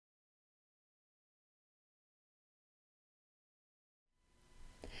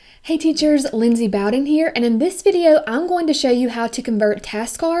Hey teachers, Lindsay Bowden here, and in this video I'm going to show you how to convert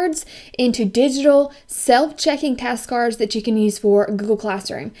task cards into digital self-checking task cards that you can use for Google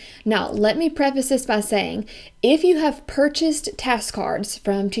Classroom. Now let me preface this by saying, if you have purchased task cards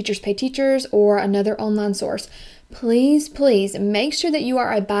from Teachers Pay Teachers or another online source, please make sure that you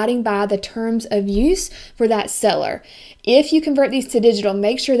are abiding by the terms of use for that seller. If you convert these to digital,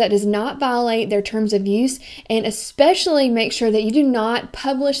 make sure that does not violate their terms of use, and especially make sure that you do not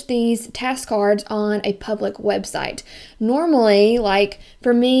publish these task cards on a public website. Normally, like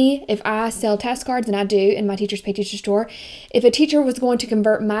for me, if I sell task cards, and I do in my Teachers Pay Teacher store, if a teacher was going to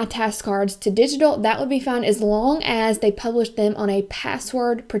convert my task cards to digital, that would be fine as long as they publish them on a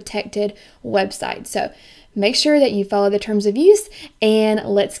password protected website. So make sure that you follow the terms of use, and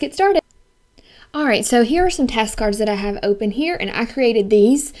let's get started. All right, so here are some task cards that I have open here, and I created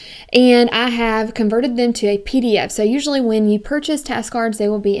these and I have converted them to a PDF. So usually when you purchase task cards, they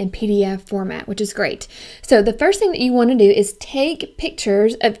will be in PDF format, which is great. So the first thing that you want to do is take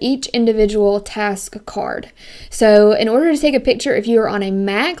pictures of each individual task card. So in order to take a picture, if you are on a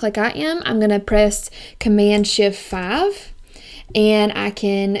Mac like I am, I'm going to press Command-Shift-5 and I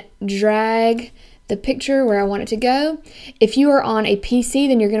can drag the picture where I want it to go. If you are on a PC,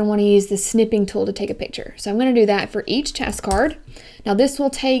 then you're going to want to use the snipping tool to take a picture. So I'm going to do that for each task card. Now this will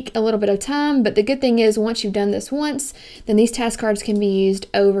take a little bit of time, but the good thing is once you've done this once, then these task cards can be used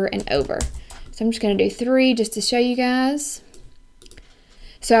over and over. So I'm just going to do 3 just to show you guys.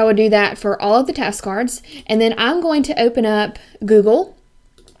 So I would do that for all of the task cards, and then I'm going to open up Google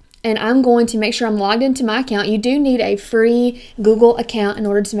and I'm going to make sure I'm logged into my account. You do need a free Google account in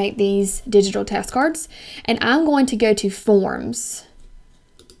order to make these digital task cards. And I'm going to go to Forms.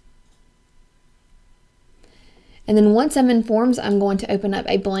 And then once I'm in Forms, I'm going to open up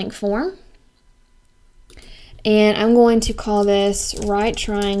a blank form. And I'm going to call this Right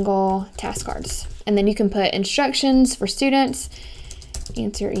Triangle Task Cards. And then you can put instructions for students.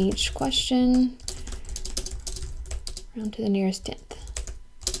 Answer each question round to the nearest 10th.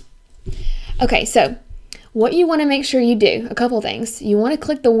 Okay, so what you want to make sure you do, a couple things. You want to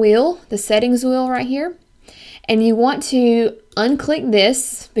click the wheel, the settings wheel right here, and you want to unclick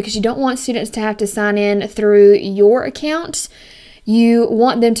this because you don't want students to have to sign in through your account. You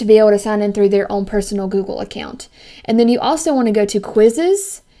want them to be able to sign in through their own personal Google account. And then you also want to go to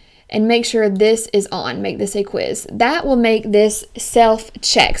quizzes and make sure this is on, make this a quiz. That will make this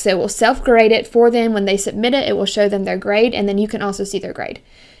self-check, so it will self-grade it for them. When they submit it, it will show them their grade, and then you can also see their grade.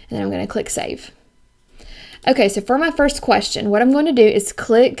 And then I'm going to click Save. Okay, so for my first question, what I'm going to do is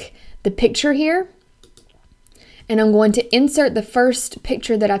click the picture here, and I'm going to insert the first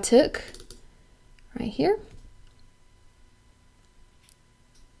picture that I took right here.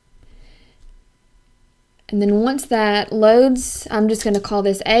 And then once that loads, I'm just going to call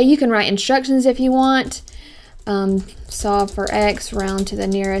this A. You can write instructions if you want. Solve for X, round to the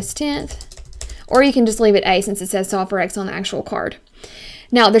nearest 10th. Or you can just leave it A since it says solve for X on the actual card.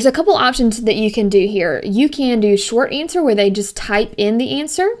 Now, there's a couple options that you can do here. You can do short answer where they just type in the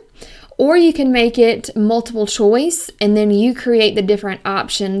answer, or you can make it multiple choice and then you create the different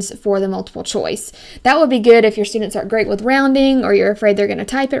options for the multiple choice. That would be good if your students aren't great with rounding or you're afraid they're going to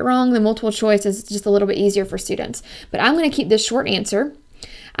type it wrong. The multiple choice is just a little bit easier for students. But I'm going to keep this short answer.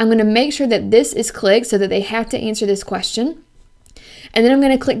 I'm going to make sure that this is clicked so that they have to answer this question. And then I'm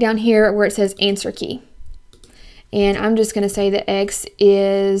going to click down here where it says answer key. And I'm just going to say that X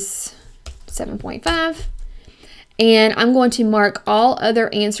is 7.5. And I'm going to mark all other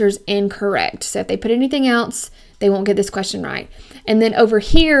answers incorrect. So if they put anything else, they won't get this question right. And then over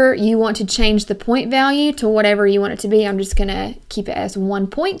here, you want to change the point value to whatever you want it to be. I'm just going to keep it as 1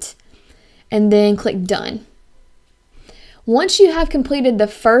 point. And then click Done. Once you have completed the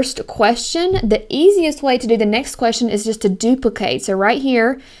first question, the easiest way to do the next question is just to duplicate. So right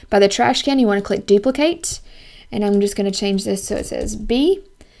here by the trash can, you want to click Duplicate. And I'm just going to change this so it says B,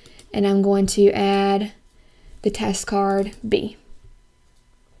 and I'm going to add the task card B.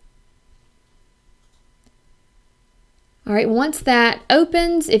 All right, once that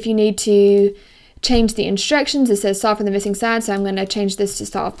opens, if you need to change the instructions, it says solve for the missing side, so I'm going to change this to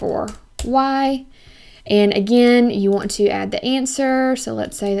solve for Y. And again, you want to add the answer, so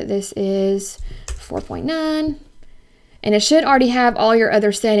let's say that this is 4.9, and it should already have all your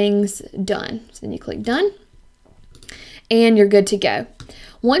other settings done. So then you click Done. And you're good to go.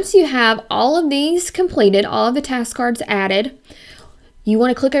 Once you have all of these completed, all of the task cards added, you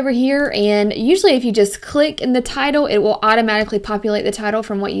want to click over here, and usually if you just click in the title, it will automatically populate the title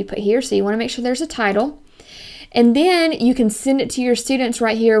from what you put here. So you want to make sure there's a title. And then you can send it to your students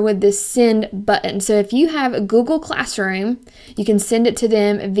right here with this send button. So if you have Google Classroom, you can send it to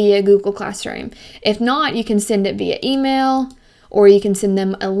them via Google Classroom. If not, you can send it via email, or you can send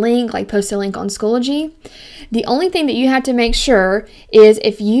them a link, like post a link on Schoology. The only thing that you have to make sure is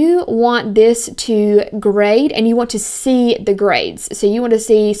if you want this to grade and you want to see the grades, so you want to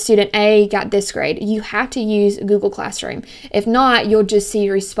see student A got this grade, you have to use Google Classroom. If not, you'll just see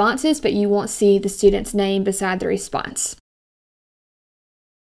responses, but you won't see the student's name beside the response.